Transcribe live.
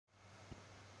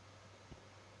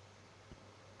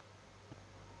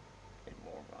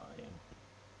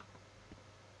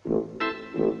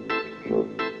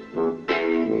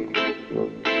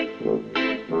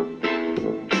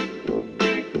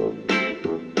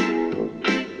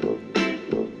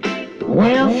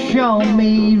Well, show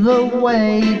me the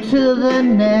way to the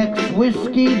next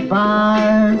whiskey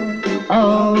bar.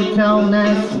 Oh, don't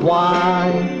ask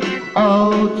why.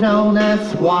 Oh, don't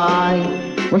ask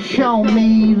why. Well, show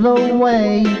me the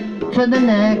way to the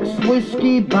next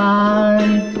whiskey bar.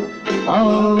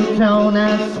 Oh, don't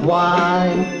ask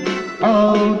why.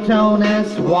 Oh, don't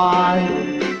ask why.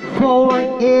 For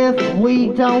if we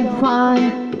don't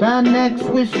find the next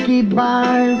whiskey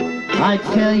bar, I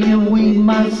tell you we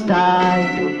must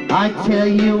die. I tell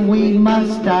you we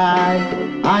must die.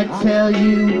 I tell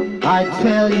you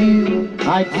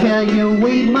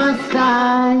we must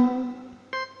die.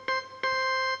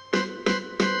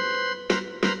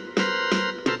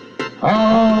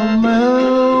 Oh,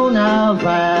 moon of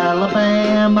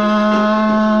Alabama,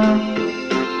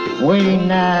 we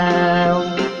now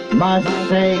must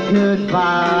say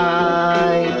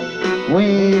goodbye.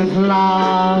 We've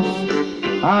lost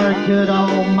our good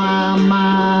old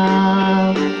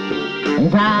mama,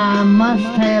 and I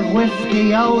must have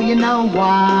whiskey, oh, you know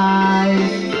why.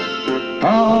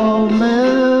 Oh,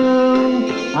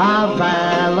 moon of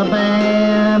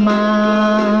Alabama,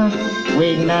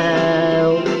 we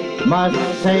now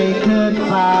must say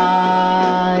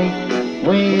goodbye.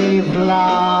 We've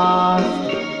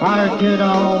lost our good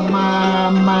old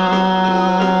mama.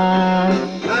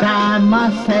 I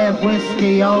must have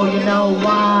whiskey, oh, you know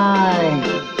why.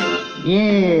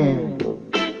 Yeah.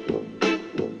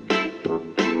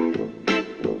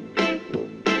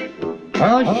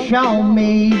 Oh, show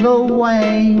me the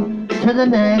way to the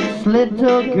next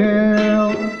little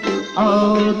girl.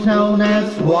 Oh, don't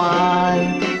ask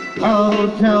why. Oh,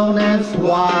 don't ask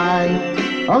why.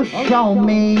 Oh, show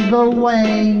me the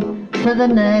way to the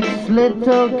next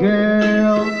little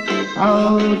girl.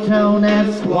 Oh, don't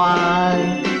ask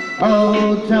why.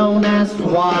 Oh, don't ask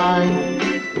why.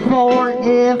 For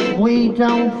if we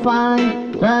don't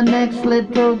find the next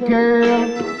little girl,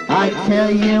 I tell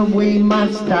you we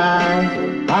must die.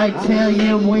 I tell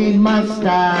you we must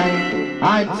die.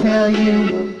 I tell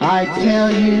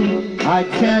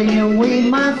you we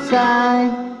must die.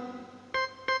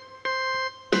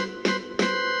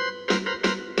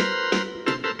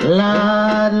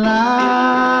 La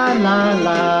la la la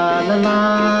la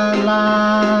la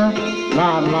la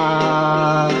la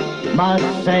la,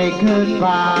 must say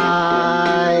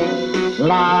goodbye.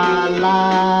 La la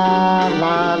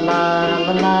la la la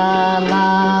la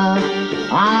la,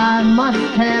 I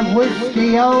must have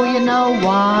whiskey, oh, you know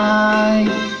why.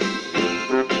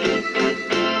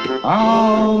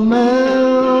 Oh,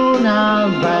 moon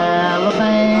of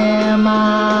Alabama,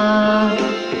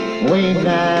 we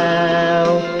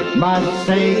now must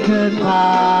say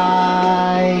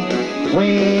goodbye.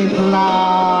 We've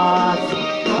lost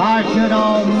our good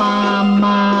old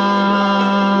mama.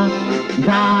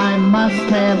 I must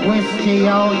have whiskey,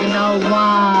 oh, you know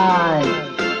why.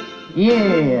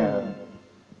 Yeah.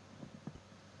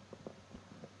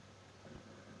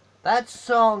 That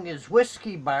song is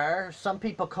Whiskey Bar. Some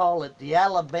people call it the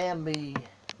Alabama...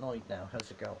 No, wait now,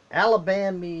 how's it go?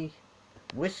 Alabama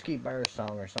Whiskey Bar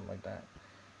song or something like that.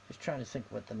 Just trying to think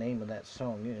what the name of that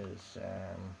song is.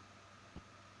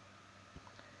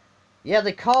 Yeah,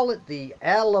 they call it the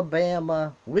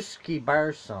Alabama Whiskey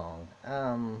Bar song.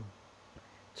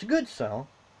 It's a good song.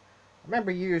 I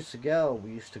remember years ago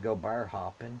we used to go bar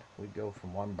hopping. We'd go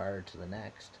from one bar to the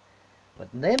next. But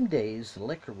in them days, the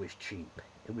liquor was cheap.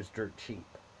 It was dirt cheap.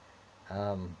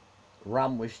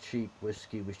 Rum was cheap,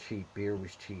 whiskey was cheap, beer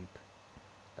was cheap.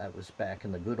 That was back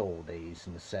in the good old days,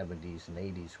 in the 70s and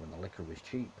 80s, when the liquor was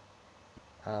cheap.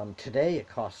 Today it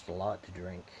costs a lot to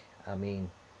drink. I mean,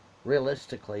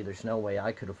 realistically, there's no way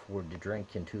I could afford to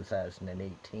drink in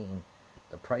 2018.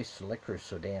 The price of liquor is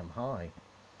so damn high.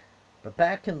 But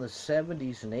back in the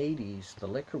 70s and 80s, the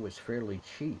liquor was fairly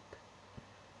cheap.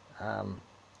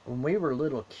 When we were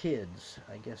little kids,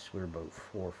 I guess we were about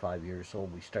 4 or 5 years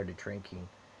old, we started drinking.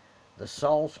 The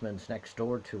Salzmans next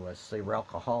door to us, they were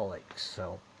alcoholics.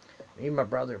 So me and my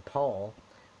brother Paul,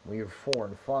 when we were 4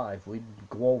 and 5, we'd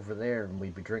go over there and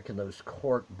we'd be drinking those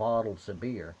quart bottles of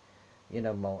beer. You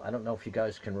know, I don't know if you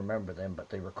guys can remember them, but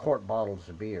they were quart bottles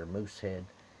of beer, Moosehead,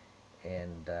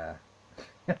 and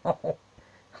you know,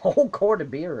 a whole quart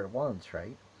of beer at once,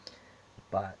 right?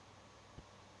 But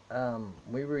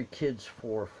we were kids,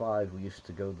 4 or 5. We used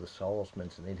to go to the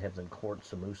Salzmans, and they'd have them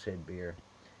quarts of Moosehead beer.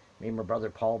 Me and my brother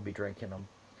Paul would be drinking them.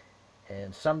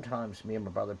 And sometimes me and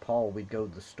my brother Paul, we'd go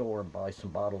to the store and buy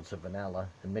some bottles of vanilla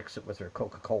and mix it with our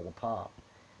Coca-Cola Pop.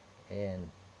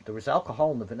 And there was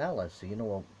alcohol in the vanilla, so you know,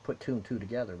 we'll put 2 and 2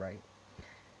 together, right?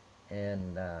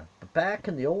 And but back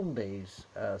in the old days,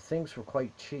 things were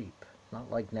quite cheap. Not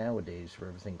like nowadays where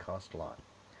everything costs a lot.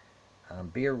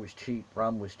 Beer was cheap,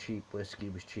 rum was cheap, whiskey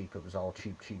was cheap. It was all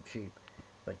cheap, cheap, cheap.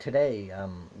 But today,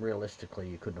 realistically,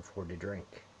 you couldn't afford to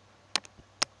drink.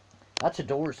 That's a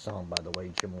Doors song, by the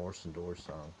way, Jim Morrison Doors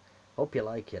song. Hope you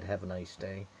like it. Have a nice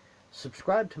day.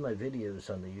 Subscribe to my videos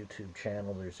on the YouTube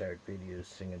channel. There's art videos,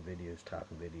 singing videos,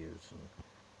 talking videos, and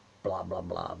blah, blah,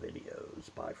 blah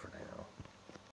videos. Bye for now.